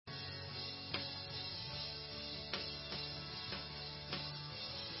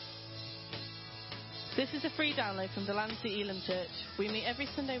This is a free download from Delancey Elim Church. We meet every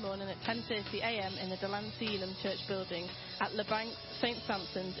Sunday morning at 10:30 a.m. in the Delancey Elim Church building at Le Bank, St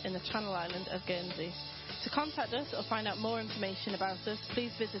Sampson's in the Channel Island of Guernsey. To contact us or find out more information about us,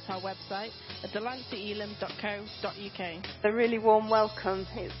 please visit our website at delanceyelim.co.uk. A really warm welcome.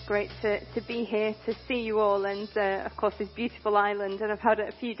 It's great to be here, to see you all, and of course this beautiful island. And I've had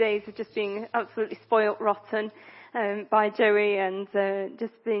a few days of just being absolutely spoilt rotten by Joey, and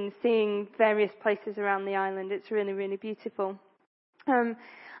just been seeing various places around the island. It's really, really beautiful.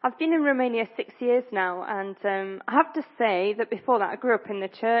 I've been in Romania 6 years now, and I have to say that before that I grew up in the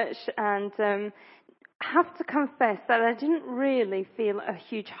church, and I have to confess that I didn't really feel a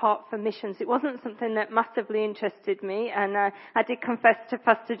huge heart for missions. It wasn't something that massively interested me, and I did confess to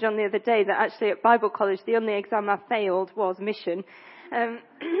Pastor John the other day that actually at Bible college the only exam I failed was mission.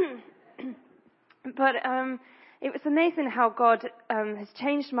 But it was amazing how God has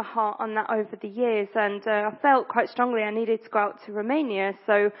changed my heart on that over the years, and I felt quite strongly I needed to go out to Romania,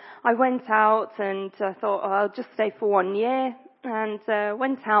 so I went out and I thought, I'll just stay for 1 year. And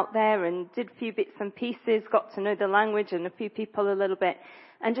went out there and did a few bits and pieces, got to know the language and a few people a little bit,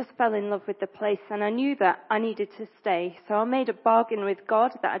 and just fell in love with the place. And I knew that I needed to stay. So I made a bargain with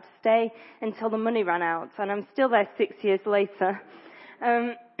God that I'd stay until the money ran out. And I'm still there 6 years later.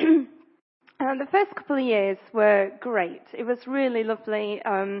 The first couple of years were great. It was really lovely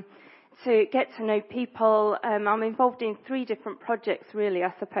to get to know people. I'm involved in 3 different projects, really,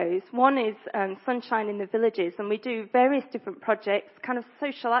 I suppose. One is Sunshine in the Villages, and we do various different projects, kind of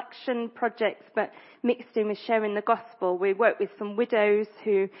social action projects, but mixed in with sharing the gospel. We work with some widows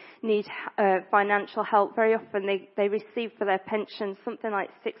who need financial help. Very often they receive for their pension something like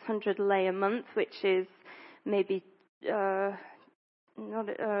 600 lei a month, which is maybe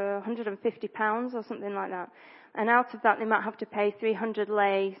 £150 or something like that. And out of that, they might have to pay 300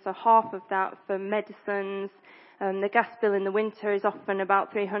 lei, so half of that for medicines. The gas bill in the winter is often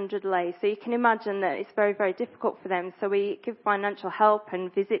about 300 lei. So you can imagine that it's very, very difficult for them. So we give financial help and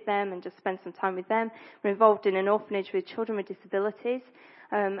visit them and just spend some time with them. We're involved in an orphanage with children with disabilities.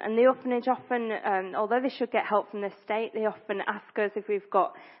 And the orphanage often, although they should get help from the state, they often ask us if we've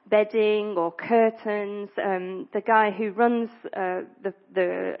got bedding or curtains. The guy who runs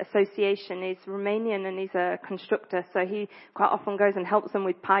the association is Romanian, and he's a constructor, so he quite often goes and helps them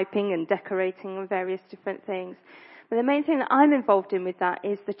with piping and decorating and various different things. But the main thing that I'm involved in with that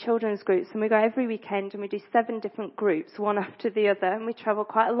is the children's groups, and we go every weekend and we do 7 different groups, one after the other, and we travel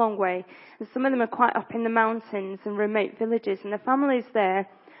quite a long way. And some of them are quite up in the mountains and remote villages, and the families there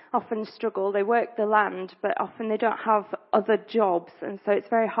often struggle. They work the land, but often they don't have other jobs, and so it's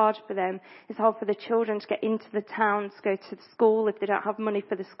very hard for them. It's hard for the children to get into the town, to go to school. If they don't have money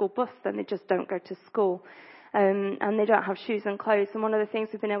for the school bus, then they just don't go to school. And they don't have shoes and clothes. And one of the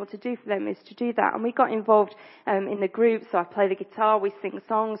things we've been able to do for them is to do that. And we got involved in the group. So I play the guitar, we sing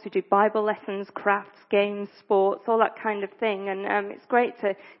songs, we do Bible lessons, crafts, games, sports, all that kind of thing. And it's great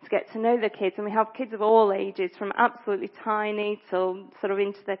to get to know the kids. And we have kids of all ages, from absolutely tiny till sort of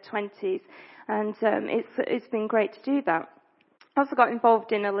into their 20s. And it's been great to do that. I also got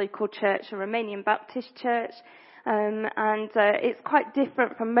involved in a local church, a Romanian Baptist church. It's quite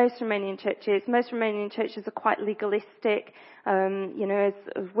different from most Romanian churches. Most Romanian churches are quite legalistic. As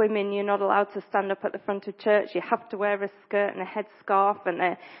women, you're not allowed to stand up at the front of church. You have to wear a skirt and a headscarf, and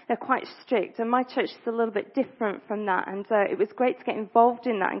they're quite strict. And my church is a little bit different from that. And it was great to get involved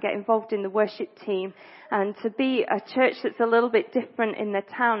in that and get involved in the worship team, and to be a church that's a little bit different in the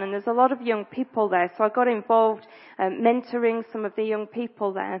town. And there's a lot of young people there, so I got involved mentoring some of the young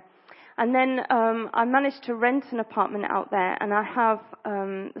people there. And then I managed to rent an apartment out there, and I have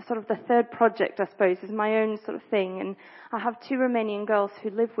sort of the third project, I suppose, is my own sort of thing. And I have 2 Romanian girls who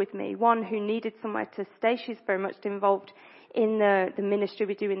live with me, one who needed somewhere to stay. She's very much involved in the ministry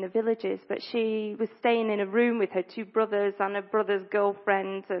we do in the villages, but she was staying in a room with her 2 brothers and her brother's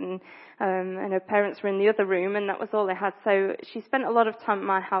girlfriend, and her parents were in the other room, and that was all they had. So she spent a lot of time at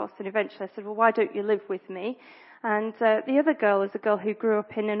my house, and eventually I said, well, why don't you live with me? And the other girl is a girl who grew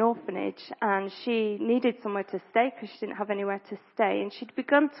up in an orphanage, and she needed somewhere to stay because she didn't have anywhere to stay. And she'd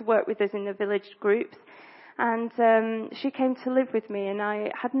begun to work with us in the village groups, and she came to live with me, and I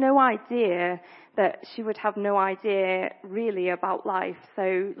had no idea that she would have no idea really about life.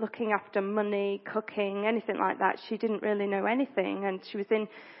 So looking after money, cooking, anything like that, she didn't really know anything, and she was in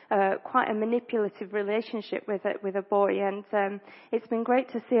quite a manipulative relationship with a boy. And it's been great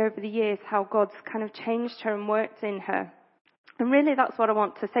to see over the years how God's kind of changed her and worked in her. And really that's what I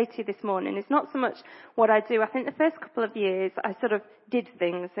want to say to you this morning. It's not so much what I do. I think the first couple of years I sort of did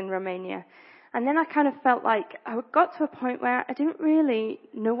things in Romania. And then I kind of felt like I got to a point where I didn't really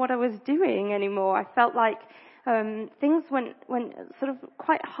know what I was doing anymore. I felt like things went sort of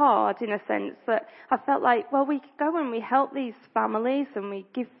quite hard in a sense, that I felt like, well, we go and we help these families and we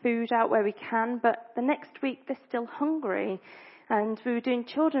give food out where we can, but the next week they're still hungry. And we were doing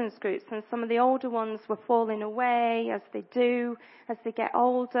children's groups, and some of the older ones were falling away, as they do, as they get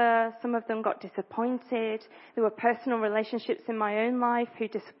older. Some of them got disappointed. There were personal relationships in my own life who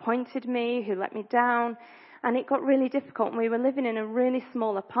disappointed me, who let me down. And it got really difficult. And we were living in a really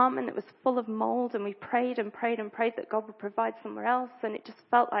small apartment that was full of mold, and we prayed and prayed and prayed that God would provide somewhere else, and it just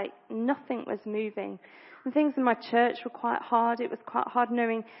felt like nothing was moving. And things in my church were quite hard. It was quite hard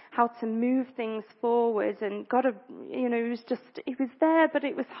knowing how to move things forward. And God, He was there, but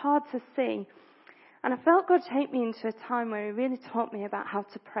it was hard to see. And I felt God take me into a time where He really taught me about how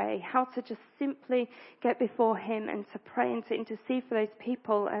to pray, how to just simply get before Him and to pray and to intercede for those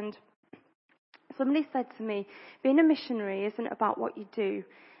people. And somebody said to me, being a missionary isn't about what you do,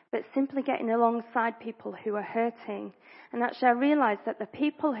 but simply getting alongside people who are hurting. And actually I realised that the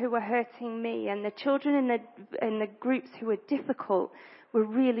people who were hurting me and the children in the groups who were difficult were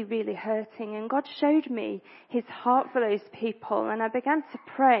really, really hurting. And God showed me His heart for those people. And I began to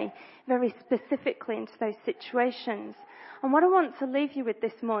pray very specifically into those situations. And what I want to leave you with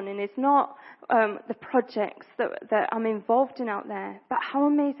this morning is not the projects that I'm involved in out there, but how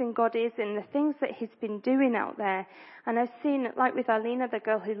amazing God is in the things that He's been doing out there. And I've seen, like with Alina, the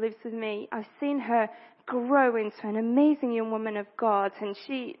girl who lives with me, I've seen her grow into an amazing young woman of God, and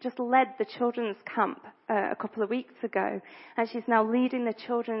she just led the children's camp a couple of weeks ago, and she's now leading the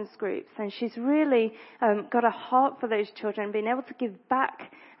children's groups, and she's really got a heart for those children, being able to give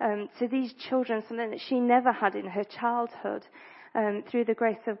back to these children something that she never had in her childhood. Through the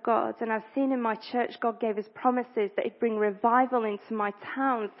grace of God. And I've seen in my church, God gave us promises that He'd bring revival into my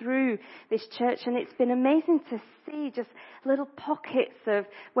town through this church. And it's been amazing to see just little pockets of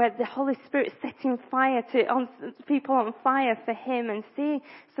where the Holy Spirit's setting fire on people on fire for Him, and see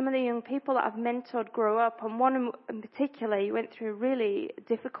some of the young people that I've mentored grow up. And one in particular, he went through a really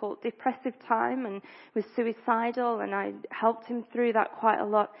difficult, depressive time and was suicidal, and I helped him through that quite a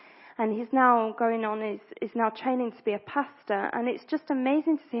lot. And he's now going on, is now training to be a pastor. And it's just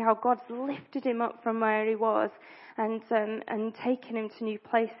amazing to see how God's lifted him up from where he was and taken him to new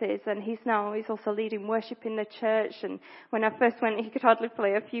places. And he's also leading worship in the church. And when I first went, he could hardly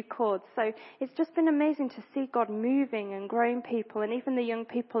play a few chords. So it's just been amazing to see God moving and growing people, and even the young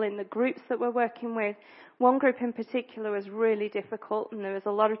people in the groups that we're working with. One group in particular was really difficult, and there was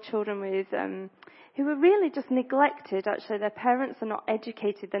a lot of children with who were really just neglected. Actually, their parents are not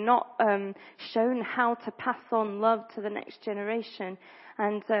educated. They're not shown how to pass on love to the next generation.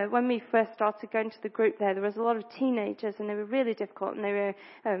 And when we first started going to the group there was a lot of teenagers, and they were really difficult, and they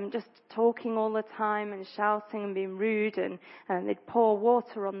were just talking all the time and shouting and being rude, and they'd pour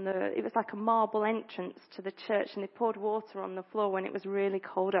water on it was like a marble entrance to the church, and they poured water on the floor when it was really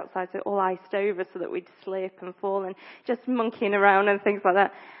cold outside, so it all iced over so that we'd slip and fall, and just monkeying around and things like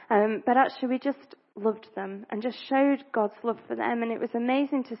that. But actually we just loved them and just showed God's love for them. And it was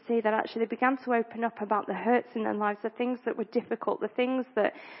amazing to see that actually they began to open up about the hurts in their lives, the things that were difficult, the things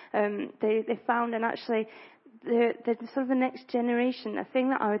that they found. And actually the sort of the next generation, a thing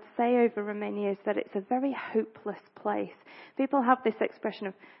that I would say over Romania is that it's a very hopeless place. People have this expression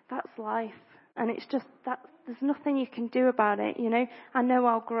of, that's life. And it's just that there's nothing you can do about it, you know. I know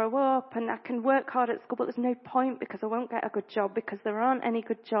I'll grow up and I can work hard at school, but there's no point because I won't get a good job, because there aren't any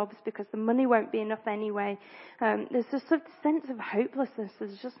good jobs, because the money won't be enough anyway. There's this sort of sense of hopelessness.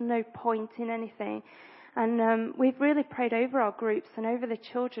 There's just no point in anything. And we've really prayed over our groups and over the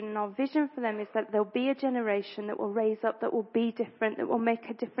children, and our vision for them is that there'll be a generation that will raise up, that will be different, that will make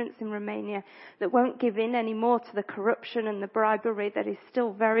a difference in Romania, that won't give in anymore to the corruption and the bribery that is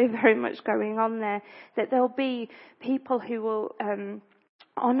still very, very much going on there, that there'll be people who will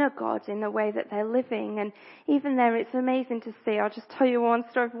honour God in the way that they're living. And even there, it's amazing to see. I'll just tell you one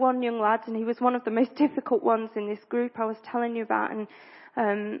story of one young lad, and he was one of the most difficult ones in this group I was telling you about. And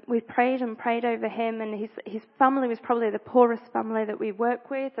we prayed and prayed over him, and his family was probably the poorest family that we work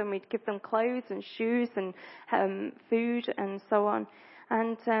with, and we'd give them clothes and shoes and food and so on.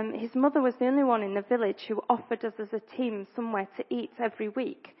 And his mother was the only one in the village who offered us as a team somewhere to eat every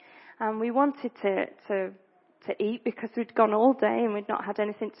week. And we wanted to eat because we'd gone all day and we'd not had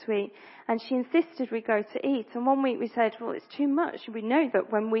anything to eat. And she insisted we go to eat. And one week we said, well, it's too much. We know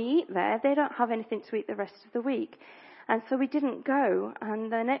that when we eat there, they don't have anything to eat the rest of the week. And so we didn't go.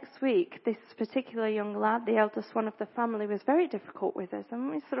 And the next week, this particular young lad, the eldest one of the family, was very difficult with us. And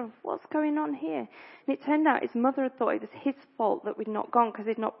we sort of, what's going on here? And it turned out his mother had thought it was his fault that we'd not gone because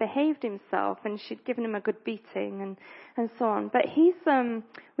he'd not behaved himself, and she'd given him a good beating and so on. But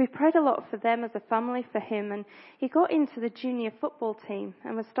we prayed a lot for them as a family, for him, and he got into the junior football team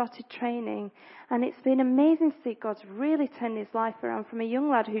and was started training. And it's been amazing to see God's really turned his life around from a young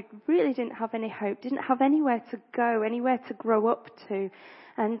lad who really didn't have any hope, didn't have anywhere to go, anywhere to grow up to.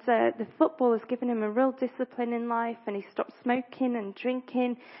 And the football has given him a real discipline in life, and he stopped smoking and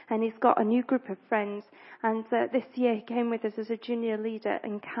drinking, and he's got a new group of friends. And this year he came with us as a junior leader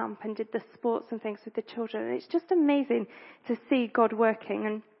in camp and did the sports and things with the children. And it's just amazing to see God working.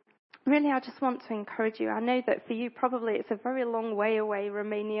 And really, I just want to encourage you. I know that for you, probably it's a very long way away,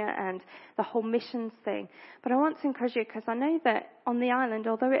 Romania and the whole missions thing. But I want to encourage you because I know that on the island,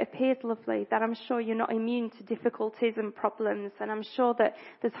 although it appears lovely, that I'm sure you're not immune to difficulties and problems. And I'm sure that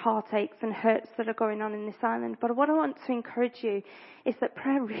there's heartaches and hurts that are going on in this island. But what I want to encourage you is that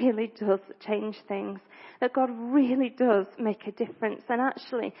prayer really does change things. That God really does make a difference. And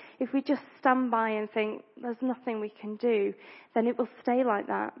actually, if we just stand by and think there's nothing we can do, then it will stay like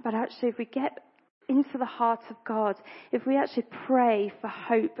that. But actually, if we get into the heart of God, if we actually pray for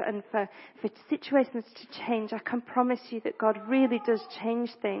hope and for situations to change, I can promise you that God really does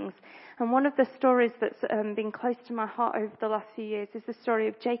change things. And one of the stories that's been close to my heart over the last few years is the story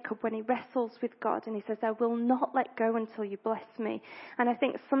of Jacob when he wrestles with God and he says, I will not let go until you bless me. And I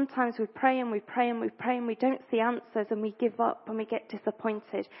think sometimes we pray and we pray and we pray and we don't see answers and we give up and we get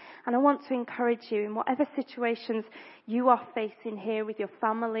disappointed. And I want to encourage you in whatever situations you are facing here with your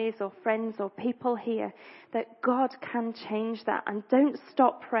families or friends or people here, that God can change that. And don't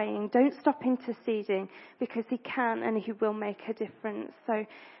stop praying, don't stop interceding, because he can and he will make a difference. So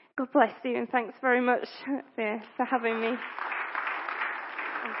God bless you, and thanks very much for having me.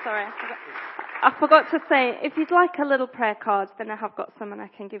 I'm sorry, I forgot to say, if you'd like a little prayer card, then I have got some and I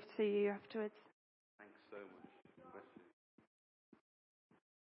can give to you afterwards. Thanks so much. Bless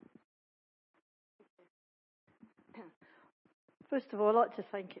you. First of all, I'd like to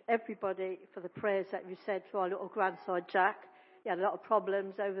thank everybody for the prayers that you said for our little grandson, Jack. He had a lot of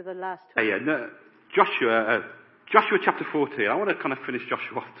problems over the last... Joshua chapter 14. I want to kind of finish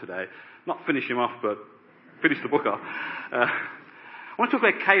Joshua off today. Not finish him off, but finish the book off. I want to talk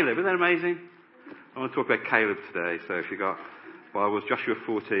about Caleb. Isn't that amazing? I want to talk about Caleb today. So if you got Bibles, Joshua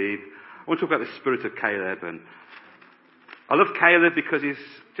 14. I want to talk about the spirit of Caleb. And I love Caleb because he's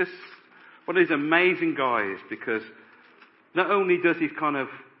just one of these amazing guys, because not only does he kind of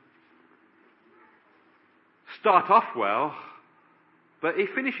start off well, but he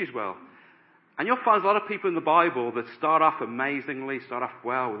finishes well. And you'll find a lot of people in the Bible that start off amazingly, start off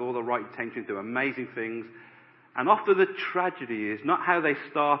well with all the right intentions, do amazing things. And often the tragedy is not how they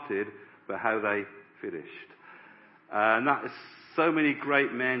started, but how they finished. And that is so many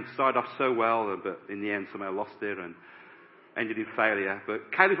great men started off so well, but in the end somehow lost it and ended in failure.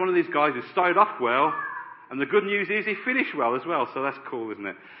 But Caleb's one of these guys who started off well, and the good news is he finished well as well. So that's cool, isn't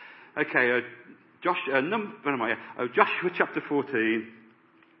it? Okay, Joshua chapter 14.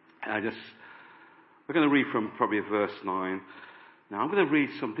 We're going to read from probably verse 9. Now, I'm going to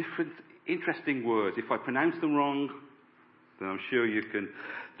read some different interesting words. If I pronounce them wrong, then I'm sure you can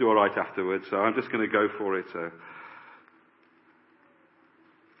do all right afterwards. So I'm just going to go for it.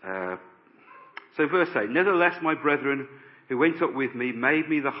 So verse 8. Nevertheless, my brethren who went up with me made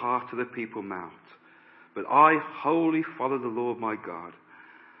me the heart of the people melt. But I wholly follow the Lord my God.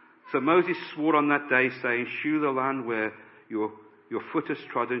 So Moses swore on that day, saying, Shew the land where your foot has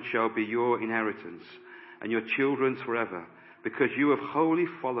trodden shall be your inheritance, and your children's forever, because you have wholly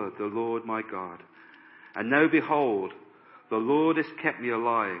followed the Lord my God. And now behold, the Lord has kept me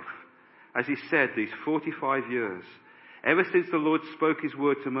alive, as he said, these 45 years, ever since the Lord spoke his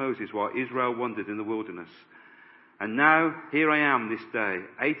word to Moses while Israel wandered in the wilderness. And now, here I am this day,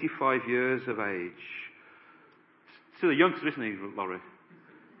 85 years of age. Still a youngster, isn't he, Laurie?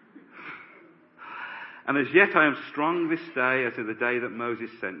 And as yet I am strong this day as in the day that Moses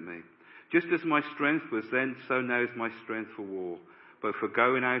sent me. Just as my strength was then, so now is my strength for war, both for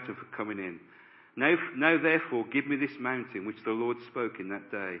going out and for coming in. Now therefore give me this mountain which the Lord spoke in that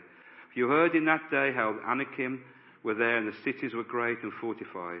day. For you heard in that day how Anakim were there and the cities were great and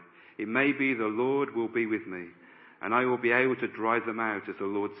fortified. It may be the Lord will be with me, and I will be able to drive them out, as the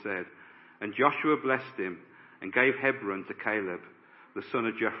Lord said. And Joshua blessed him and gave Hebron to Caleb, the son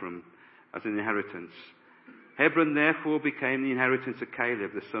of Jephunneh, as an inheritance. Hebron therefore became the inheritance of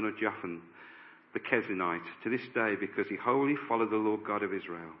Caleb, the son of Jephunneh, the Kenizzite, to this day, because he wholly followed the Lord God of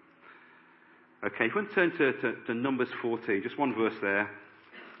Israel. Okay, if you want to turn to Numbers 14, just one verse there.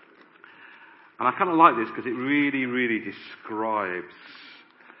 And I kind of like this because it really, really describes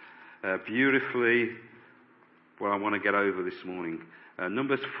beautifully what I want to get over this morning.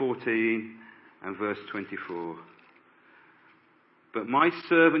 Numbers 14 and verse 24. But my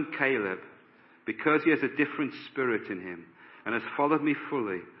servant Caleb, because he has a different spirit in him and has followed me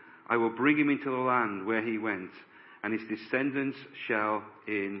fully, I will bring him into the land where he went, and his descendants shall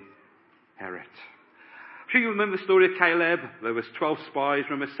inherit. I'm sure you remember the story of Caleb. There was 12 spies,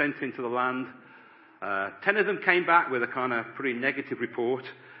 remember, sent into the land. 10 of them came back with a kind of pretty negative report.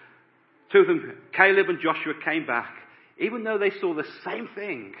 2 of them, Caleb and Joshua, came back, even though they saw the same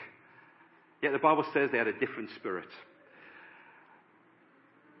thing. Yet the Bible says they had a different spirit.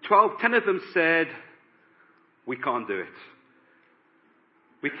 10 of them said, we can't do it.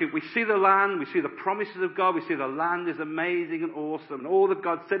 We see the land, we see the promises of God, we see the land is amazing and awesome, and all that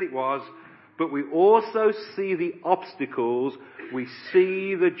God said it was, but we also see the obstacles, we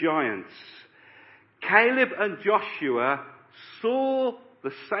see the giants. Caleb and Joshua saw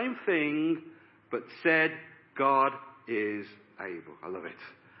the same thing, but said, God is able. I love it.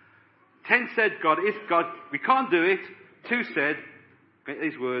 10 said, God, we can't do it. 2 said,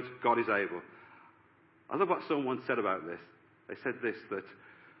 these words, God is able. I love what someone said about this. They said this, that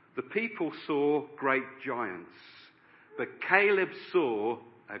the people saw great giants, but Caleb saw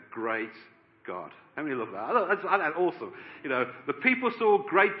a great God. How many love that? That's awesome. You know, the people saw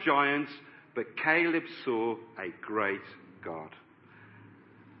great giants, but Caleb saw a great God.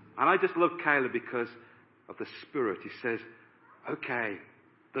 And I just love Caleb because of the spirit. He says, okay,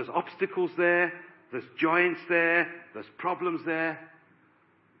 there's obstacles there, there's giants there, there's problems there,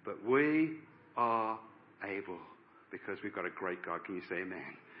 but we are able because we've got a great God. Can you say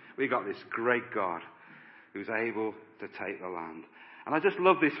amen? We've got this great God who's able to take the land. And I just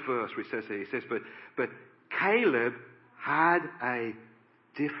love this verse where it says here, he says, but Caleb had a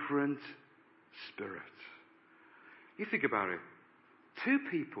different spirit. You think about it. 2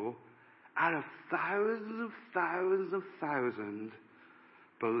 people out of thousands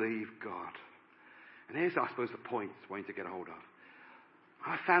believe God. And here's, I suppose, the point I want you to get a hold of.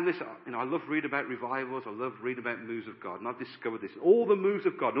 I found this, I love reading about revivals, I love reading about moves of God, and I've discovered this. All the moves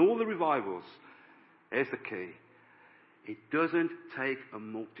of God, and all the revivals, here's the key. It doesn't take a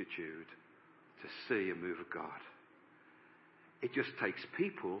multitude to see a move of God. It just takes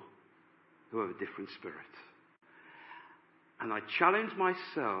people who have a different spirit. And I challenge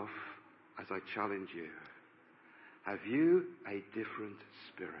myself as I challenge you. Have you a different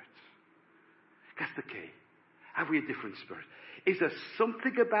spirit? That's the key. Have we a different spirit? Is there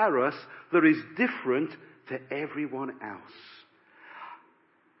something about us that is different to everyone else?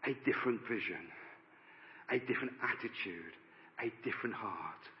 A different vision, a different attitude, a different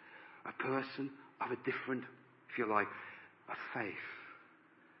heart, a person of a different, if you like, a faith.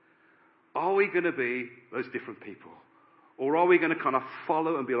 Are we going to be those different people? Or are we going to kind of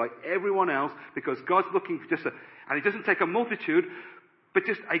follow and be like everyone else because God's looking for just and it doesn't take a multitude, but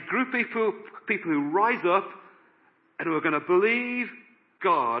just a group of people who rise up and who are going to believe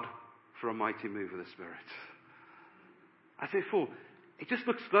God for a mighty move of the Spirit. I say, it just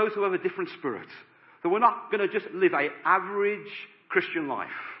looks to those who have a different spirit. That we're not going to just live an average Christian life.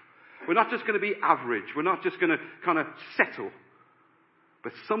 We're not just going to be average. We're not just going to kind of settle.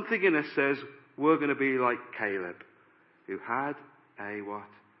 But something in us says we're going to be like Caleb, who had a what?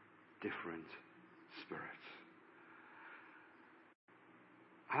 Different spirit.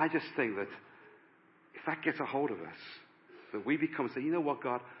 And I just think that if that gets a hold of us, that we become, say, you know what,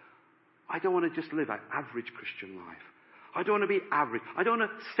 God, I don't want to just live an average Christian life. I don't want to be average. I don't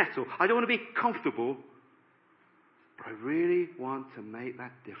want to settle. I don't want to be comfortable. But I really want to make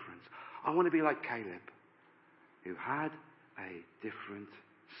that difference. I want to be like Caleb, who had a different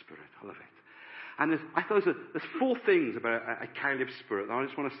spirit. I love it. And I suppose there's 4 things about a Caleb spirit that I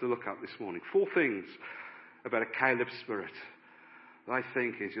just want us to look at this morning. 4 things about a Caleb spirit that I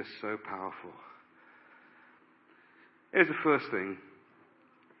think is just so powerful. Here's the first thing.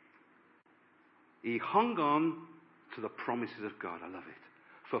 He hung on to the promises of God. I love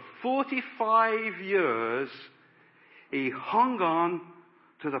it. For 45 years, he hung on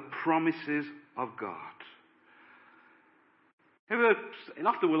to the promises of God. And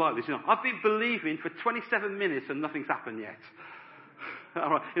often we're like this, I've been believing for 27 minutes and nothing's happened yet. All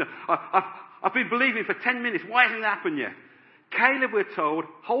right, I've been believing for 10 minutes. Why hasn't it happened yet? Caleb, we're told,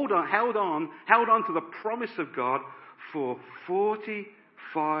 held on to the promise of God for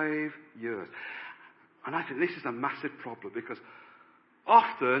 45 years. And I think this is a massive problem because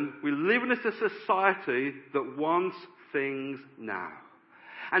often we live in a society that wants things now.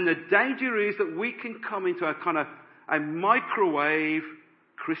 And the danger is that we can come into a kind of a microwave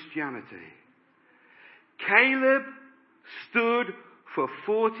Christianity. Caleb stood for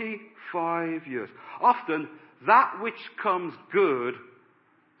 45 years. Often, that which comes good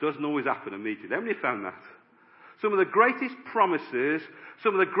doesn't always happen immediately. Haven't you found that? Some of the greatest promises,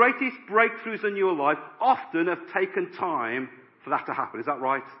 some of the greatest breakthroughs in your life often have taken time for that to happen. Is that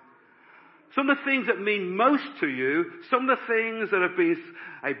right? Some of the things that mean most to you, some of the things that have been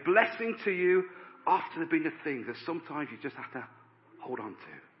a blessing to you, often have been the things that sometimes you just have to hold on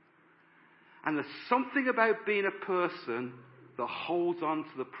to. And there's something about being a person that holds on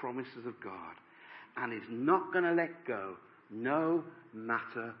to the promises of God and is not going to let go no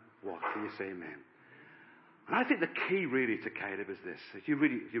matter what. Can you say amen? And I think the key really to Caleb is this. If you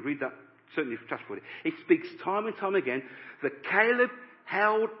read that, certainly chapter 40, it speaks time and time again that Caleb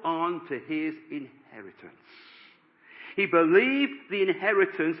held on to his inheritance. He believed the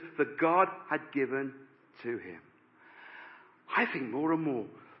inheritance that God had given to him. I think more and more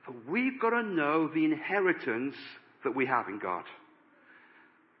that we've got to know the inheritance that we have in God.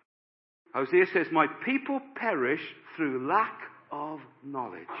 Hosea says, my people perish through lack of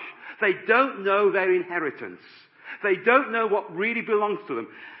knowledge. They don't know their inheritance. They don't know what really belongs to them.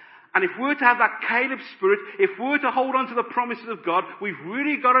 And if we're to have that Caleb spirit, if we're to hold on to the promises of God, we've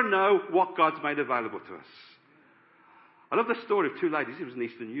really got to know what God's made available to us. I love the story of two ladies. It was in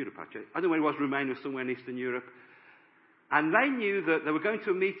Eastern Europe, actually. I don't know where it was, Romania or somewhere in Eastern Europe. And they knew that they were going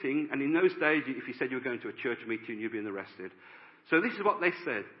to a meeting, and in those days, if you said you were going to a church meeting, you'd be arrested. So this is what they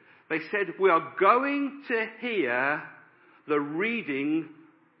said. They said, we are going to hear the reading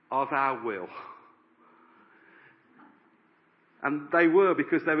of our will. And they were,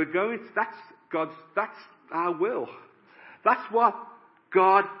 because they were going to, that's our will. That's what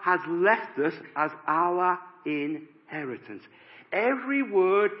God has left us as our inheritance. Every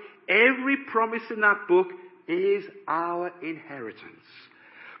word, every promise in that book is our inheritance.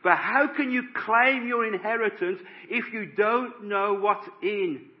 But how can you claim your inheritance if you don't know what's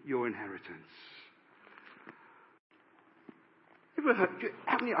in your inheritance? Ever heard,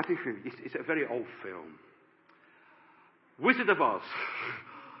 I think it's a very old film. Wizard of Oz.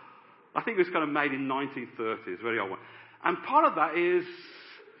 I think it was kind of made in 1930s, very old one. And part of that is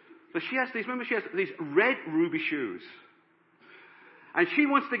that she has these red ruby shoes. And she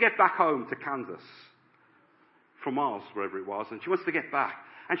wants to get back home to Kansas from Oz, wherever it was, and she wants to get back.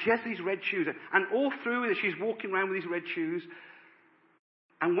 And she has these red shoes. And all through it, she's walking around with these red shoes.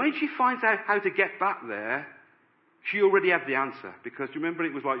 And when she finds out how to get back there, she already had the answer. Because do you remember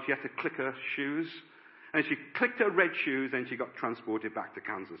it was like she had to click her shoes? And she clicked her red shoes, and she got transported back to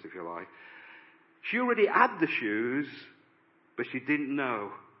Kansas, if you like. She already had the shoes, but she didn't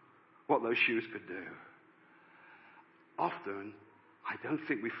know what those shoes could do. Often, I don't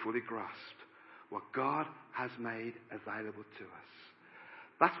think we fully grasped what God has made available to us.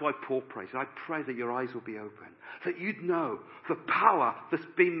 That's why Paul prays. I pray that your eyes will be open, that you'd know the power that's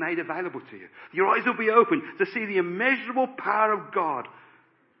been made available to you. Your eyes will be open to see the immeasurable power of God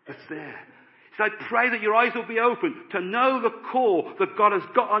that's there. So I pray that your eyes will be open to know the call that God has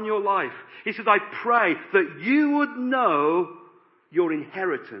got on your life. He says, I pray that you would know your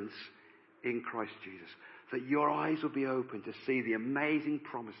inheritance in Christ Jesus. That your eyes will be open to see the amazing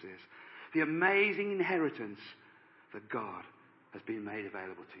promises, the amazing inheritance that God has been made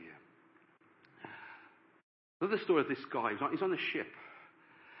available to you. Another story of this guy, he's on a ship.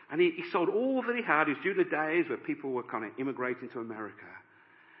 And he sold all that he had. It was during the days where people were kind of immigrating to America.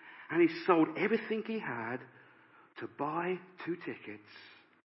 And he sold everything he had to buy 2 tickets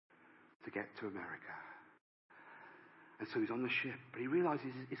to get to America. And so he's on the ship, but he realizes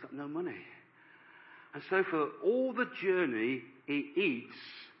he's got no money. And so for all the journey, he eats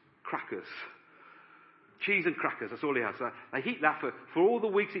crackers. Cheese and crackers, that's all he has. So they eat that for all the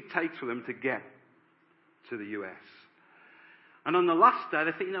weeks it takes for them to get to the US. And on the last day,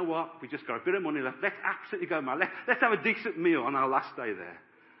 they think, you know what, we just got a bit of money left. Let's absolutely go mad. Let's have a decent meal on our last day there.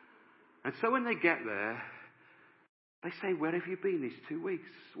 And so when they get there, they say, where have you been these 2 weeks?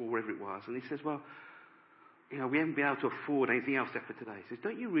 Or wherever it was. And he says, well, we haven't been able to afford anything else except for today. He says,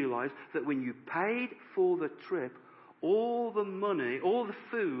 don't you realize that when you paid for the trip, all the money, all the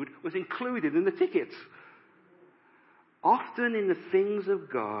food was included in the tickets? Often in the things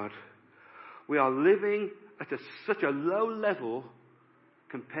of God, we are living at such a low level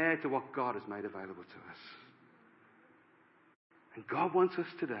compared to what God has made available to us. And God wants us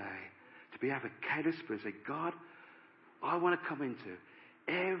today to be able to cater spirit and say, God, I want to come into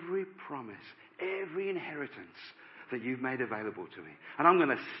every promise, every inheritance that you've made available to me. And I'm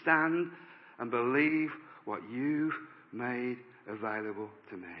going to stand and believe what you've made available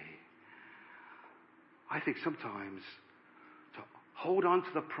to me. I think sometimes to hold on to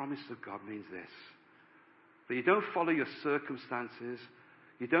the promise of God means this. That you don't follow your circumstances.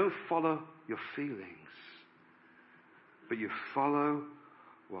 You don't follow your feelings. But you follow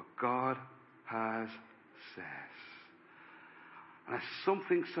what God has said. And that's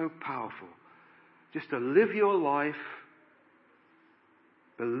something so powerful. Just to live your life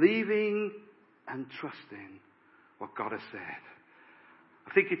believing and trusting what God has said.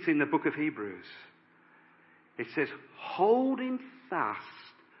 I think it's in the book of Hebrews. It says, holding fast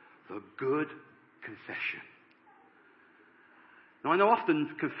the good confession. Now I know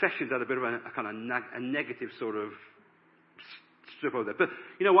often confessions have a bit of a kind of a negative sort of strip over there. But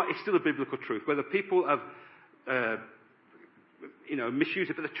you know what? It's still a biblical truth. Whether people have misuse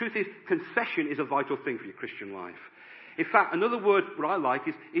it. But the truth is, confession is a vital thing for your Christian life. In fact, another word what I like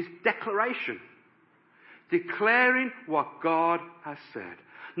is declaration. Declaring what God has said.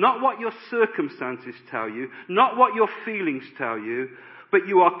 Not what your circumstances tell you, not what your feelings tell you, but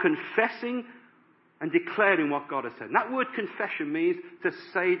you are confessing and declaring what God has said. And that word confession means to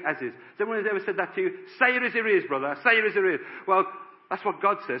say it as is. Has anyone ever said that to you? Say it as it is, brother. Say it as it is. Well, that's what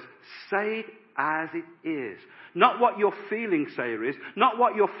God says. Say it as it is. Not what your feelings say it is. Not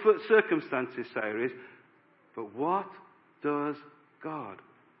what your circumstances say it is. But what does God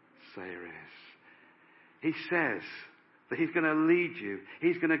say it is? He says that He's going to lead you.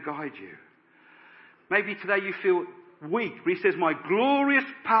 He's going to guide you. Maybe today you feel weak, but He says, my glorious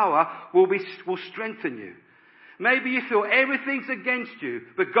power will strengthen you. Maybe you feel everything's against you,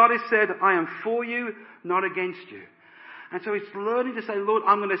 but God has said, I am for you, not against you. And so it's learning to say, Lord,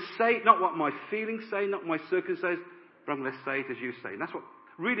 I'm going to say not what my feelings say, not what my circumstances say, but I'm going to say it as you say. And that's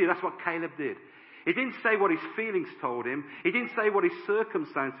what Caleb did. He didn't say what his feelings told him. He didn't say what his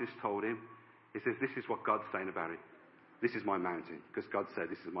circumstances told him. He says, this is what God's saying about it. This is my mountain, because God said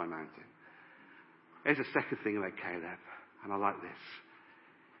this is my mountain. There's a second thing about Caleb, and I like this.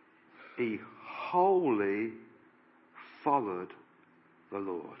 He wholly followed the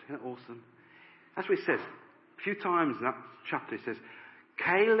Lord. Isn't that awesome? That's what it says. A few times in that chapter it says,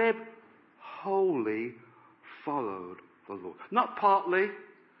 Caleb wholly followed the Lord. Not partly,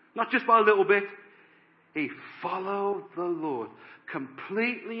 not just by a little bit. He followed the Lord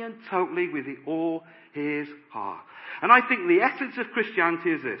completely and totally with all his heart. And I think the essence of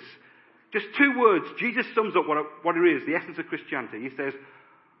Christianity is this. Just two words. Jesus sums up what it is, the essence of Christianity. He says,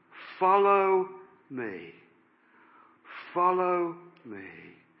 follow me. Follow me.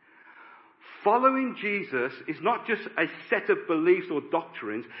 Following Jesus is not just a set of beliefs or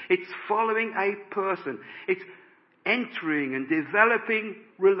doctrines. It's following a person. It's entering and developing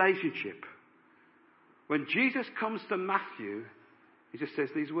relationship. When Jesus comes to Matthew, he just says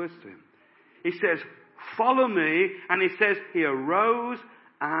these words to him. He says, follow me, and he says he arose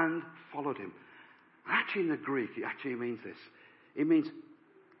and followed him. Actually in the Greek, it actually means this. It means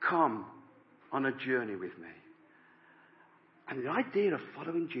come on a journey with me. And the idea of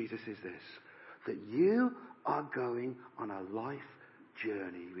following Jesus is this, that you are going on a life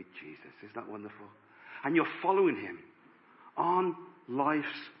journey with Jesus. Isn't that wonderful? And you're following him on life's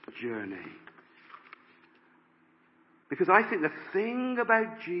journey. Because I think the thing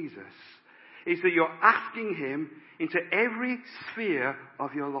about Jesus is that you're asking him into every sphere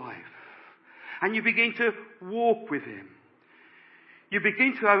of your life. And you begin to walk with him. You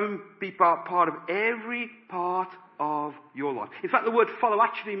begin to have him be part of every part of your life. In fact, the word follow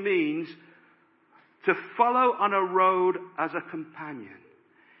actually means to follow on a road as a companion.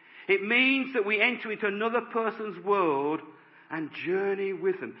 It means that we enter into another person's world and journey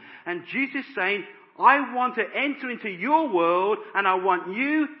with them. And Jesus is saying, I want to enter into your world and I want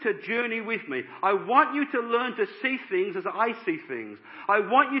you to journey with me. I want you to learn to see things as I see things. I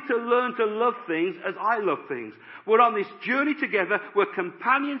want you to learn to love things as I love things. We're on this journey together. We're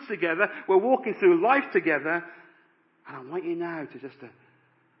companions together. We're walking through life together. And I want you now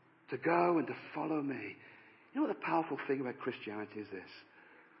to go and to follow me. You know what the powerful thing about Christianity is this?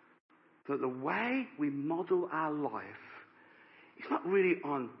 That the way we model our life, it's not really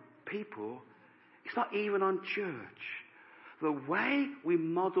on people. It's not even on church. The way we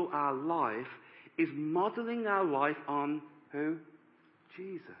model our life is modeling our life on who?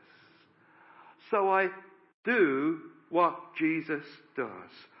 Jesus. So I do what Jesus does.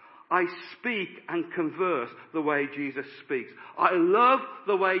 I speak and converse the way Jesus speaks. I love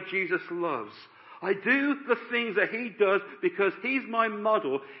the way Jesus loves. I do the things that he does because he's my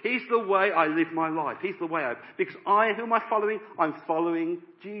model. He's the way I live my life. He's the way because who am I following? I'm following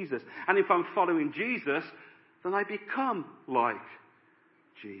Jesus. And if I'm following Jesus, then I become like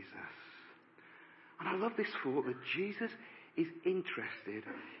Jesus. And I love this thought that Jesus is interested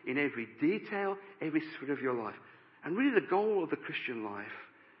in every detail, every sphere of your life. And really the goal of the Christian life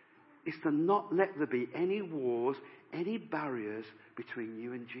is to not let there be any wars, any barriers between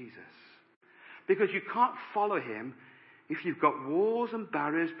you and Jesus. Because you can't follow him if you've got wars and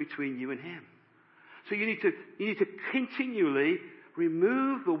barriers between you and him. So you need to continually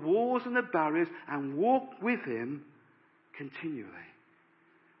remove the wars and the barriers and walk with him continually.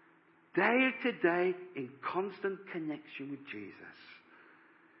 Day to day in constant connection with Jesus.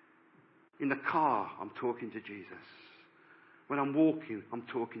 In the car, I'm talking to Jesus. When I'm walking, I'm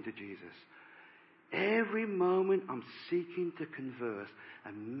talking to Jesus. Every moment I'm seeking to converse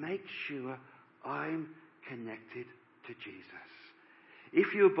and make sure I'm connected to Jesus.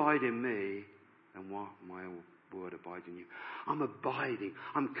 If you abide in me, and what my word abide in you, I'm abiding.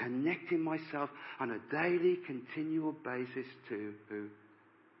 I'm connecting myself on a daily, continual basis to who?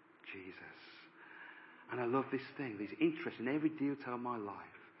 Jesus. And I love this thing, this interest in every detail of my life.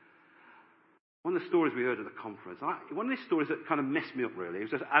 One of the stories we heard at the conference, one of these stories that kind of messed me up really, it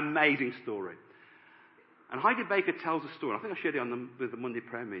was just an amazing story. And Heidi Baker tells a story. I think I shared it with the Monday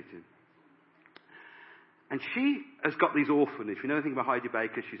prayer meeting. And she has got these orphanages. If you know anything about Heidi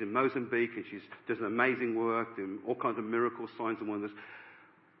Baker, she's in Mozambique and she does an amazing work, doing all kinds of miracles, signs and wonders.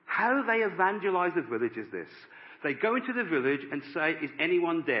 How they evangelize the village is this. They go into the village and say, is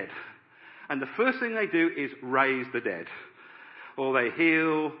anyone dead? And the first thing they do is raise the dead. Or they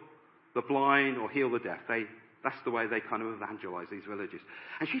heal the blind or heal the deaf. That's the way they kind of evangelize these villages.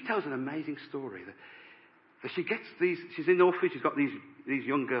 And she tells an amazing story that she gets she's in the orphanage, she's got these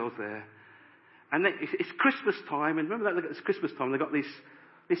young girls there. And it's Christmas time, and remember that it's Christmas time, they've got this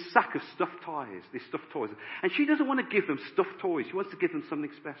sack of stuffed toys. And she doesn't want to give them stuffed toys, she wants to give them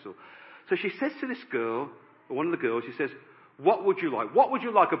something special. So she says to this girl, or one of the girls, she says, what would you like? What would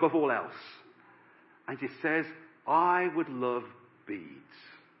you like above all else? And she says, I would love beads.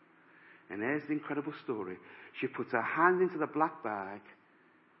 And there's the incredible story. She puts her hand into the black bag,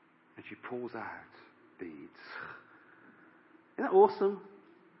 and she pulls out beads. Isn't that awesome?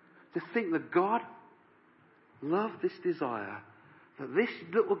 To think that God loved this desire, that this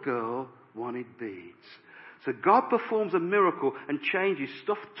little girl wanted beads. So God performs a miracle and changes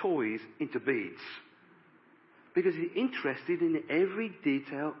stuffed toys into beads. Because he's interested in every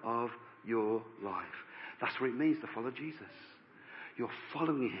detail of your life. That's what it means to follow Jesus. You're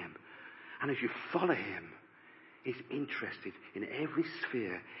following him. And as you follow him, he's interested in every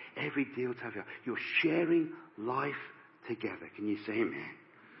sphere, every detail. You're sharing life together. Can you say amen?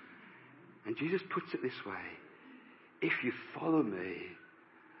 And Jesus puts it this way. If you follow me,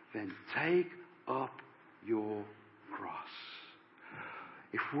 then take up your cross.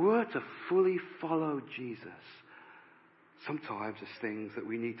 If we're to fully follow Jesus, sometimes there's things that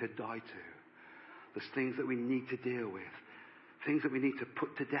we need to die to. There's things that we need to deal with. Things that we need to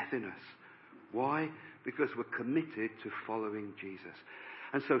put to death in us. Why? Because we're committed to following Jesus.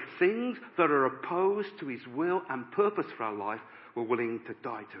 And so things that are opposed to his will and purpose for our life, we're willing to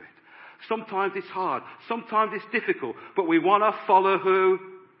die to it. Sometimes it's hard. Sometimes it's difficult. But we want to follow who?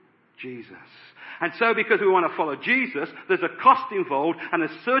 Jesus. And so because we want to follow Jesus, there's a cost involved and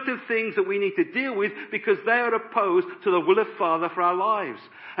there's certain things that we need to deal with because they are opposed to the will of Father for our lives.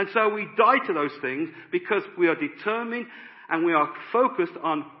 And so we die to those things because we are determined and we are focused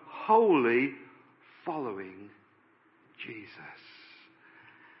on wholly following Jesus.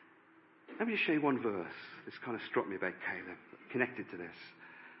 Let me just show you one verse. This kind of struck me about Caleb, connected to this.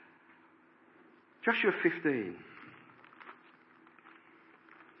 Joshua 15.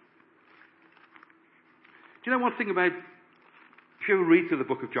 Do you know one thing about, if you ever read through the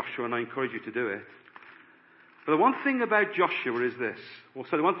book of Joshua, and I encourage you to do it, but the one thing about Joshua is this,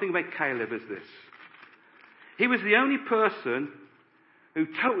 also the one thing about Caleb is this. He was the only person who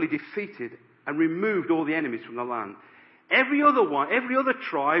totally defeated and removed all the enemies from the land. Every other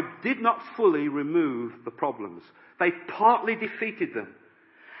tribe did not fully remove the problems. They partly defeated them.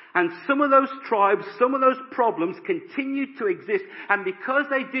 And some of those tribes, some of those problems continued to exist. And because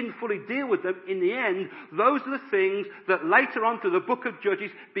they didn't fully deal with them, in the end, those are the things that later on through the book of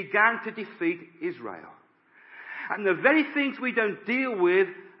Judges began to defeat Israel. And the very things we don't deal with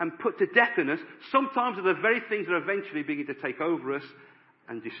and put to death in us, sometimes are the very things that eventually begin to take over us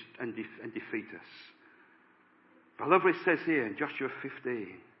and defeat us. But I love what it says here in Joshua 15.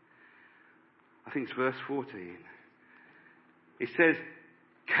 I think it's verse 14. It says,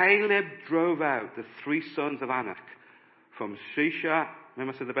 Caleb drove out the 3 sons of Anak from Shishah.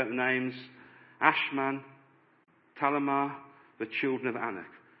 Remember I said about the names? Ashman, Talamah, the children of Anak.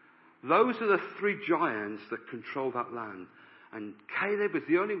 Those are the 3 giants that control that land. And Caleb was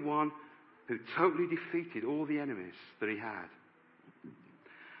the only one who totally defeated all the enemies that he had.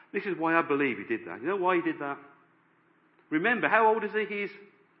 This is why I believe he did that. You know why he did that? Remember, how old is he? He's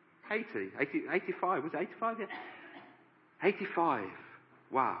 85. Was it 85? Yeah. 85.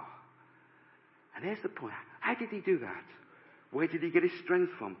 Wow. And here's the point. How did he do that? Where did he get his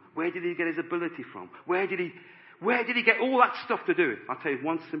strength from? Where did he get his ability from? Where did he get all that stuff to do it? I'll tell you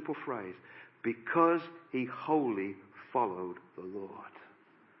one simple phrase. Because he wholly followed the Lord.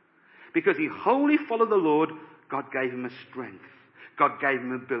 Because he wholly followed the Lord, God gave him a strength. God gave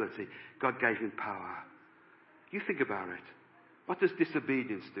him ability. God gave him power. You think about it. What does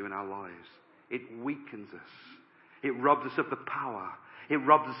disobedience do in our lives? It weakens us. It robs us of the power. It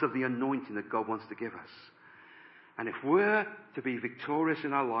robs us of the anointing that God wants to give us. And if we're to be victorious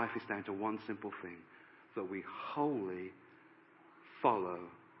in our life, it's down to one simple thing. That we wholly follow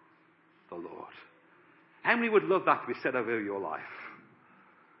the Lord. How many would love that to be said over your life?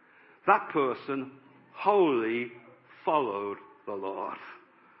 That person wholly followed the Lord.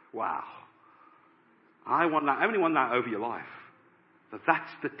 Wow. I want that. How many want that over your life? That's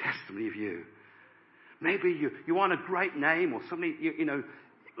the testimony of you. Maybe you want a great name or something, you know,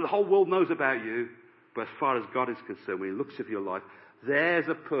 the whole world knows about you. But as far as God is concerned, when he looks at your life, there's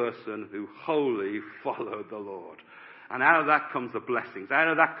a person who wholly followed the Lord. And out of that comes the blessings. Out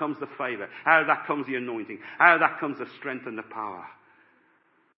of that comes the favor. Out of that comes the anointing. Out of that comes the strength and the power.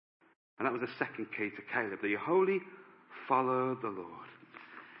 And that was the second key to Caleb. That he wholly followed the Lord.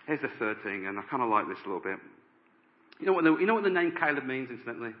 Here's the third thing, and I kind of like this a little bit. You know what the name Caleb means,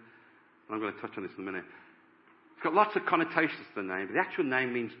 incidentally? And I'm going to touch on this in a minute. It's got lots of connotations to the name, but the actual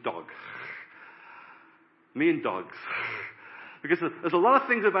name means dog. Me and dogs. Because there's a lot of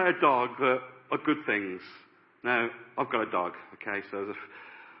things about a dog that are good things. Now, I've got a dog, okay,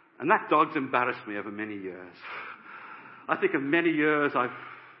 and that dog's embarrassed me over many years. I think of many years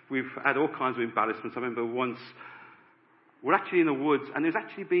we've had all kinds of embarrassments. I remember once, we're actually in the woods, and there's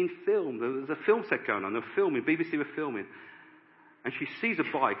actually being filmed. There's a film set going on. They're filming, BBC were filming. And she sees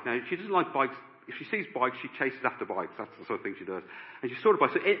a bike. Now, she doesn't like bikes. If she sees bikes, she chases after bikes. That's the sort of thing she does. And she saw a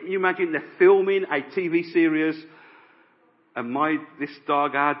bike. So you imagine they're filming a TV series, and this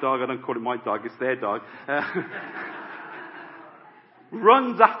dog, our dog, I don't call it my dog, it's their dog,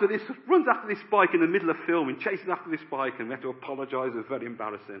 runs after this bike in the middle of filming, chases after this bike, and we have to apologise. It was very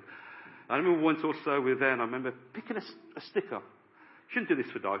embarrassing. I remember once also we were there, and I remember picking a stick up. Shouldn't do this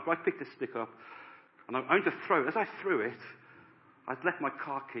for dogs, but I picked a stick up, and I went to throw it. As I threw it, I'd left my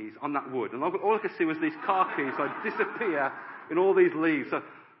car keys on that wood, and all I could see was these car keys. So I'd disappear in all these leaves. So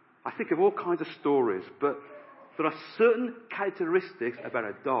I think of all kinds of stories, but there are certain characteristics about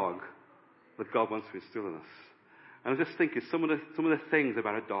a dog that God wants to instill in us. And I was just thinking some of the things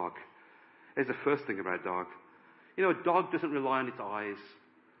about a dog. Here's the first thing about a dog. You know, a dog doesn't rely on its eyes.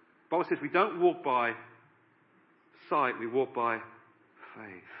 The Bible says we don't walk by sight, we walk by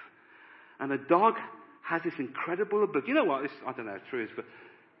faith. And a dog has this incredible ability. You know what? I don't know if it's true, but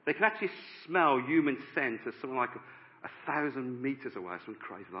they can actually smell human scent as something like 1,000 meters away, something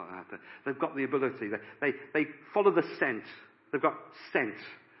crazy like that. They've got the ability. They follow the scent. They've got scent.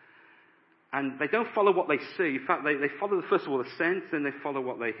 And they don't follow what they see. In fact, they follow, first of all, the scent, then they follow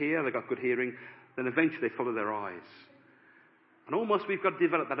what they hear. They've got good hearing. Then eventually they follow their eyes. And almost we've got to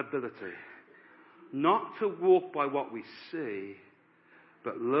develop that ability. Not to walk by what we see,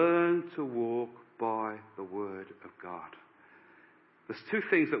 but learn to walk by the Word of God. There's two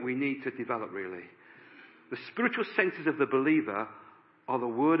things that we need to develop, really. The spiritual senses of the believer are the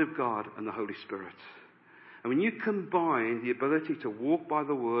Word of God and the Holy Spirit. And when you combine the ability to walk by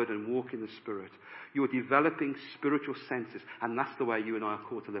the Word and walk in the Spirit, you're developing spiritual senses. And that's the way you and I are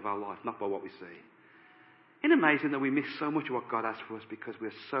called to live our life, not by what we see. Isn't it amazing that we miss so much of what God has for us because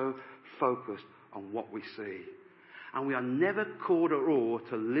we're so focused on what we see? And we are never called at all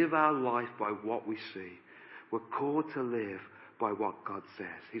to live our life by what we see. We're called to live by what God says,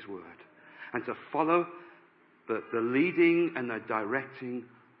 His Word. And to follow the leading and the directing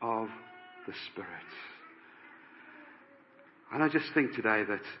of the Spirit. And I just think today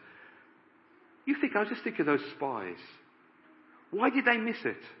that, I was just thinking of those spies. Why did they miss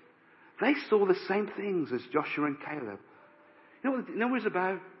it? They saw the same things as Joshua and Caleb. You know what it was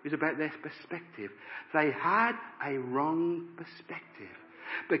about? It was about their perspective. They had a wrong perspective.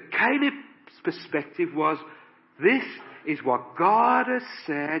 But Caleb's perspective was, this is what God has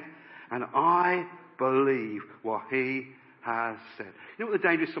said, and I believe what He has said. You know what the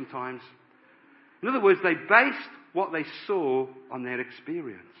danger is sometimes? In other words, they based what they saw on their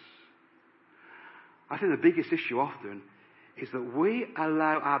experience. I think the biggest issue often is that we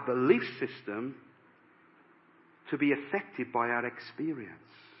allow our belief system to be affected by our experience.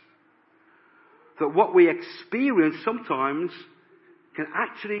 that what we experience sometimes can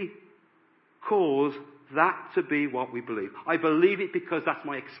actually cause that to be what we believe. I believe it because that's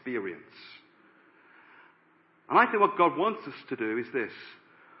my experience. And I think what God wants us to do is this,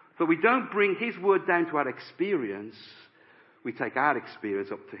 that we don't bring His word down to our experience, we take our experience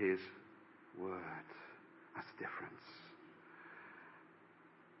up to His word. That's the difference.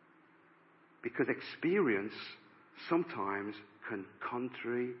 Because experience sometimes can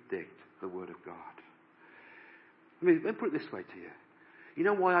contradict the word of God. Let me put it this way to you. You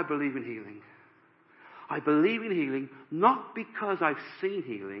know why I believe in healing? I believe in healing not because I've seen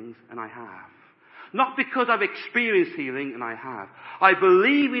healings, and I have. Not because I've experienced healing, and I have. I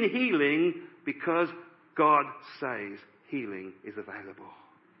believe in healing because God says healing is available.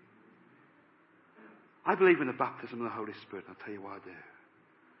 I believe in the baptism of the Holy Spirit. I'll tell you why I do.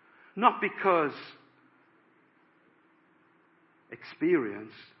 Not because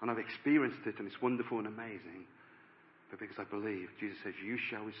experience, and I've experienced it and it's wonderful and amazing, but because I believe. Jesus says, you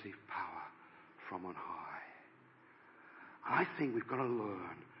shall receive power from on high. And I think we've got to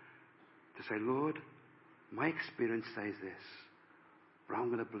learn to say, Lord, my experience says this, but I'm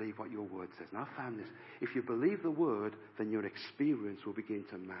going to believe what your word says. And I found this. If you believe the word, then your experience will begin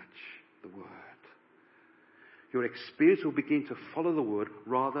to match the word. Your experience will begin to follow the word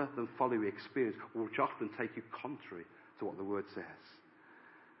rather than follow your experience, which often take you contrary to what the word says.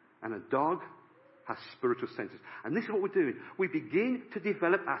 And a dog has spiritual senses. And this is what we're doing. We begin to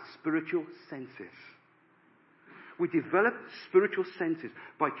develop our spiritual senses. We develop spiritual senses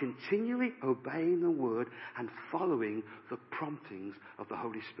by continually obeying the word and following the promptings of the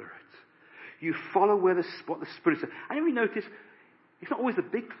Holy Spirit. You follow what the Spirit says. And we notice, it's not always the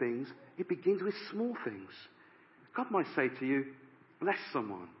big things. It begins with small things. God might say to you, bless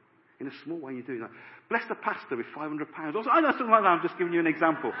someone. In a small way, you're doing that. Bless the pastor with £500. Also, I know something like that. I'm just giving you an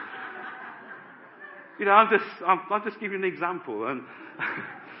example. I'm just giving you an example. And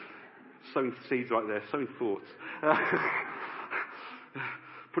sowing seeds right there, sowing thoughts.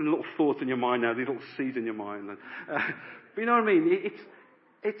 Putting little thoughts in your mind now, these little seeds in your mind. But you know what I mean?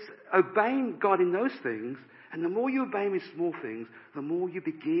 It's obeying God in those things, and the more you obey Him in small things, the more you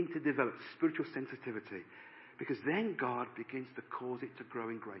begin to develop spiritual sensitivity. Because then God begins to cause it to grow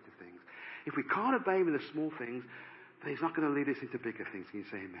in greater things. If we can't obey Him in the small things, then He's not going to lead us into bigger things. Can you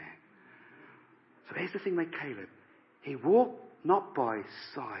say amen? So here's the thing like Caleb. He walked not by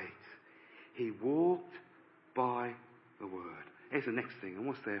sight. He walked by the word. Here's the next thing. And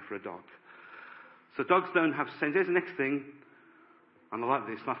what's there for a dog? So dogs don't have sense. Here's the next thing. And I like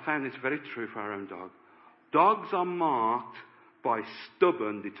this. And I found this very true for our own dog. Dogs are marked by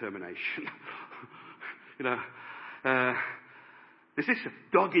stubborn determination. This is a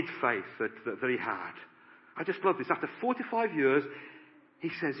dogged faith that he had. I just love this. After 45 years, he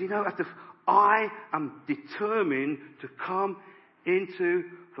says, I am determined to come into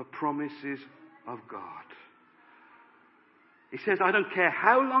the promises of God. He says, I don't care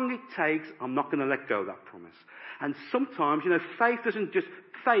how long it takes, I'm not going to let go of that promise. And sometimes, faith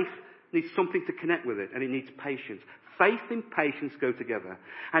needs something to connect with it, and it needs patience. Faith and patience go together.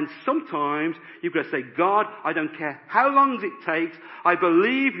 And sometimes you've got to say, God, I don't care how long it takes. I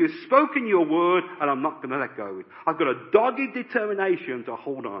believe you've spoken your word, and I'm not going to let go of it. I've got a dogged determination to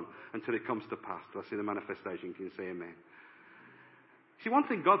hold on until it comes to pass. I see the manifestation. Can you say amen? See, one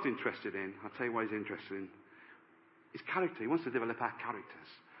thing God's interested in, I'll tell you what He's interested in, is character. He wants to develop our characters.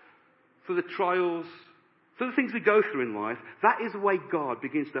 Through the trials, through the things we go through in life, that is the way God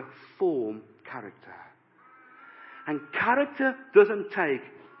begins to form character. And character doesn't take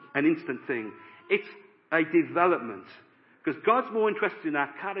an instant thing. It's a development. Because God's more interested in our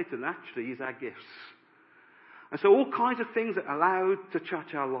character than actually is our gifts. And so all kinds of things that are allowed to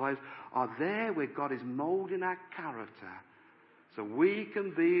touch our lives are there where God is moulding our character so we can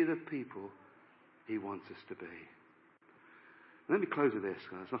be the people He wants us to be. And let me close with this.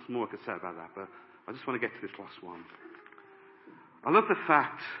 There's nothing more I could say about that, but I just want to get to this last one. I love the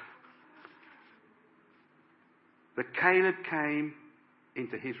fact that Caleb came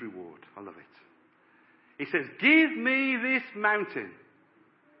into his reward. I love it. He says, give me this mountain.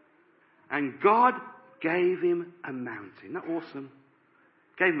 And God gave him a mountain. Isn't that awesome?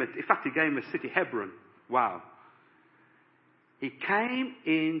 In fact, he gave him a city, Hebron. Wow. He came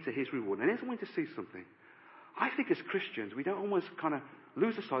into his reward. And here's I want to see something. I think as Christians, we don't almost kind of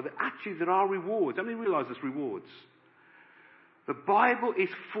lose the sight that actually there are rewards. How many realize there's rewards? The Bible is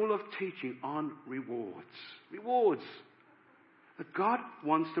full of teaching on rewards. Rewards. That God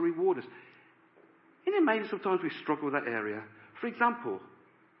wants to reward us. Isn't it amazing sometimes we struggle with that area? For example,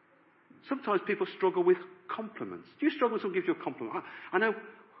 sometimes people struggle with compliments. Do you struggle when someone gives you a compliment? I know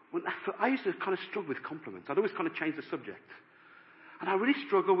I used to kind of struggle with compliments. I'd always kind of change the subject. And I really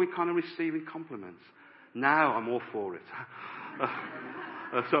struggle with kind of receiving compliments. Now I'm all for it.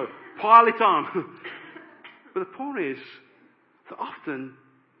 So pile it on. But the point is that often,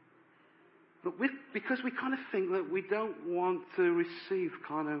 because we kind of think that we don't want to receive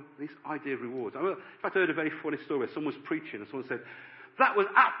kind of this idea of rewards. In fact, I heard a very funny story where someone was preaching and someone said, that was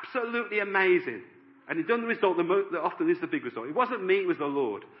absolutely amazing. And he'd done the result that often is the big result. It wasn't me, it was the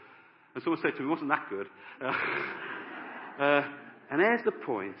Lord. And someone said to him, it wasn't that good. And there's the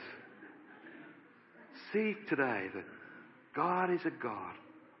point. See today that God is a God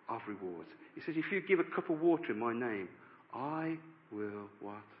of rewards. He says, if you give a cup of water in my name, I will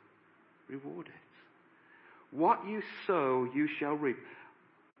what? Reward it. What you sow, you shall reap.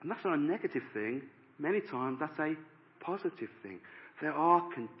 And that's not a negative thing. Many times that's a positive thing. There are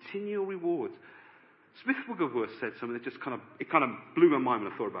continual rewards. Smith Wigglesworth said something that just kind of blew my mind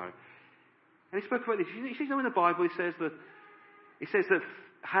when I thought about it. And he spoke about this. You know in the Bible it says that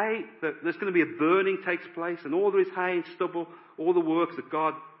hay, that there's going to be a burning takes place, and all there is hay and stubble, all the works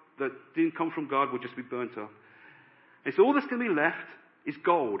that didn't come from God will just be burnt up. And so all that's going to be left is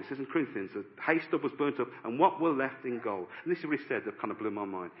gold. It says in Corinthians that hay stubble was burnt up, and what were left in gold. And this is what he said that kind of blew my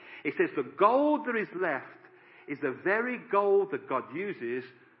mind. It says the gold that is left is the very gold that God uses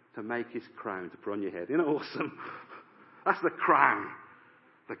to make his crown to put on your head. Isn't it awesome? That's the crown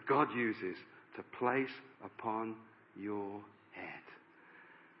that God uses to place upon your head.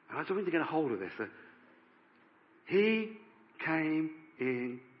 And I just want you to get a hold of this. That he came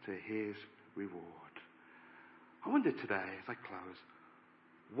into his reward. I wonder today, as I close,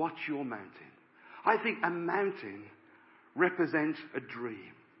 what's your mountain? I think a mountain represents a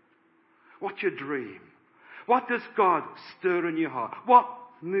dream. What's your dream? What does God stir in your heart? What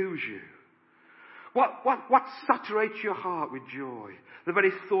moves you? What saturates your heart with joy? The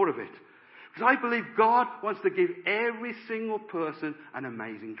very thought of it. Because I believe God wants to give every single person an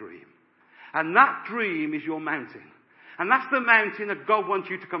amazing dream. And that dream is your mountain. And that's the mountain that God wants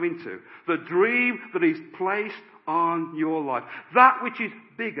you to come into. The dream that He's placed on your life. That which is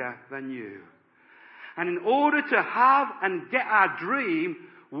bigger than you. And in order to have and get our dream,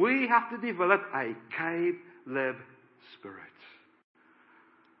 we have to develop a Caleb spirit.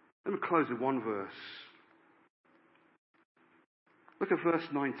 Let me close with one verse. Look at verse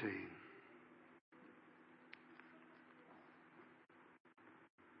 19.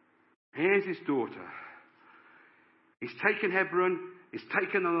 Here's his daughter. He's taken Hebron, he's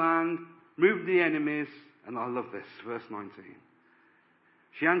taken the land, moved the enemies, and I love this, verse 19.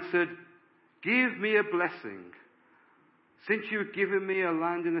 She answered, give me a blessing. Since you've given me a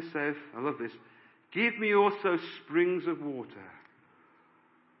land in the south, I love this, give me also springs of water.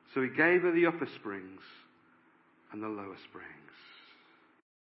 So he gave her the upper springs and the lower springs.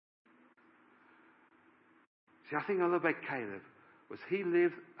 See, I think I love about Caleb was he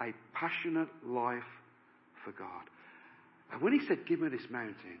lived a passionate life for God. And when he said, give me this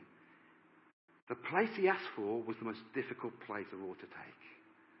mountain, the place he asked for was the most difficult place of all to take.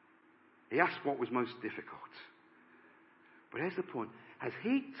 He asked what was most difficult. But here's the point. As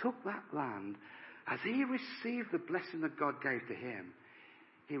he took that land, as he received the blessing that God gave to him,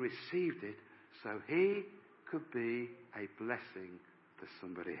 he received it so he could be a blessing to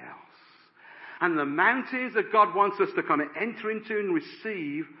somebody else. And the mountains that God wants us to kind of enter into and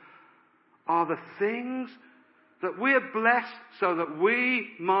receive are the things that we're blessed so that we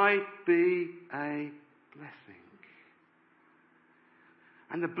might be a blessing.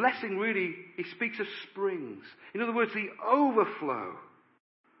 And the blessing really, he speaks of springs. In other words, the overflow.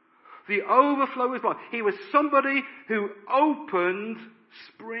 The overflow is life. He was somebody who opened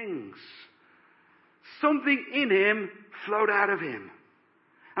springs. Something in him flowed out of him.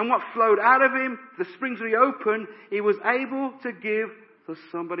 And what flowed out of him, the springs that he opened, he was able to give to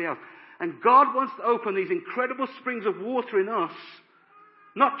somebody else. And God wants to open these incredible springs of water in us,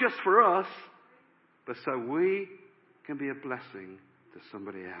 not just for us, but so we can be a blessing to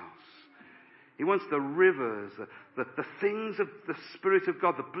somebody else. He wants the rivers, the things of the Spirit of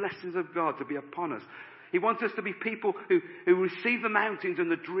God, the blessings of God to be upon us. He wants us to be people who receive the mountains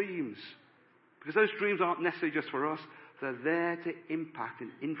and the dreams. Because those dreams aren't necessarily just for us. They're there to impact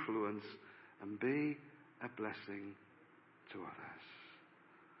and influence and be a blessing to others.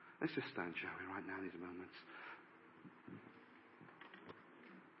 Let's just stand, shall we, right now in these moments.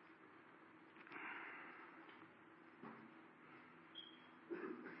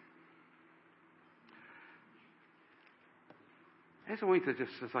 I want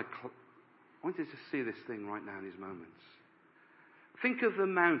you to just see this thing right now in these moments. Think of the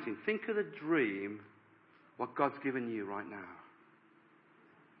mountain. Think of the dream, what God's given you right now.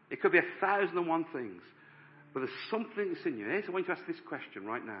 It could be 1,001 things. But there's something that's in you. Here's, I want you to ask this question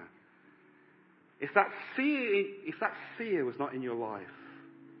right now. If that fear was not in your life,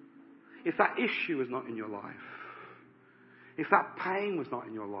 if that issue was not in your life, if that pain was not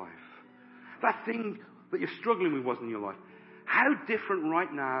in your life, that thing that you're struggling with wasn't in your life, how different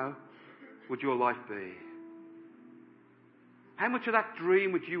right now would your life be? How much of that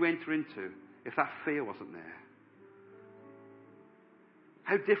dream would you enter into if that fear wasn't there?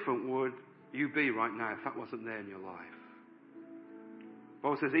 How different would you be right now if that wasn't there in your life? The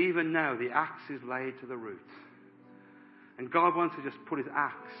Bible says, even now the axe is laid to the root. And God wants to just put his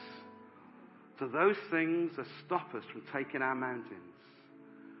axe to those things that stop us from taking our mountains.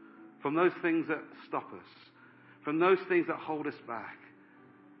 From those things that stop us. From those things that hold us back.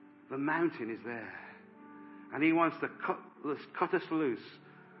 The mountain is there. And he wants to cut us loose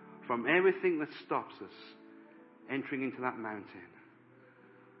from everything that stops us entering into that mountain.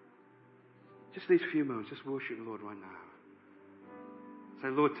 Just these few moments, just worship the Lord right now. Say,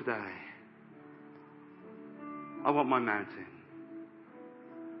 Lord, today, I want my mountain.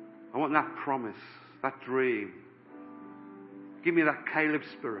 I want that promise, that dream. Give me that Caleb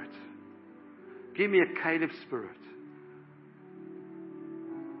spirit. Give me a Caleb spirit.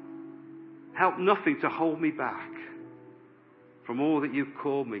 Help nothing to hold me back from all that you've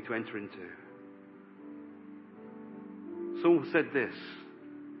called me to enter into. Someone said this: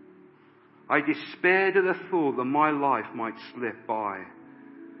 I despaired at the thought that my life might slip by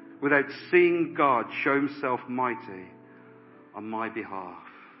without seeing God show himself mighty on my behalf.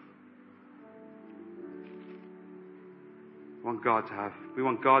 We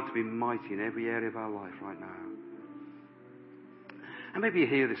want God to be mighty in every area of our life right now. And maybe you're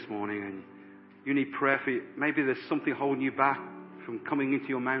here this morning and you need prayer for you. Maybe there's something holding you back from coming into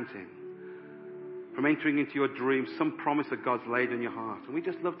your mountain, from entering into your dreams, some promise that God's laid in your heart. And we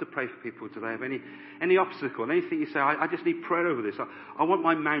just love to pray for people today. If any obstacle, anything you say, I just need prayer over this. I want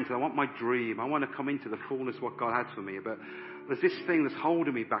my mountain, I want my dream, I want to come into the fullness of what God has for me. But there's this thing that's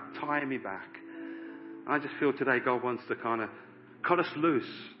holding me back, tying me back. And I just feel today God wants to kind of cut us loose.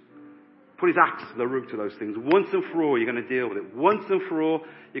 Put his axe to the root of those things. Once and for all, you're going to deal with it. Once and for all,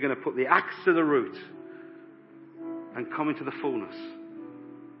 you're going to put the axe to the root and come into the fullness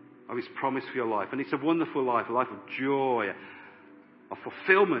of his promise for your life. And it's a wonderful life, a life of joy, of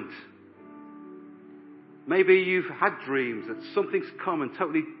fulfillment. Maybe you've had dreams that something's come and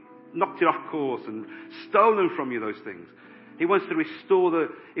totally knocked you off course and stolen from you those things. He wants to restore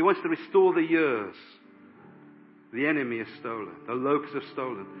the years the enemy has stolen, the locusts have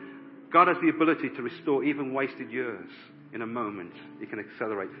stolen. God has the ability to restore even wasted years in a moment. He can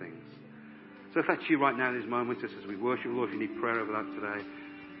accelerate things. So if that's you right now in these moments, just as we worship the Lord, if you need prayer over that today,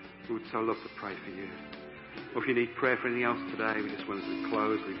 we would so love to pray for you. Or if you need prayer for anything else today, we just want to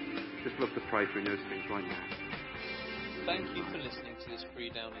close. We just love to pray for those things right now. Thank you for listening to this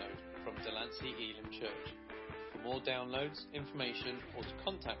free download from Delancey Elim Church. For more downloads, information, or to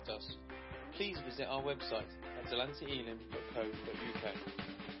contact us, please visit our website at delanceyelim.co.uk.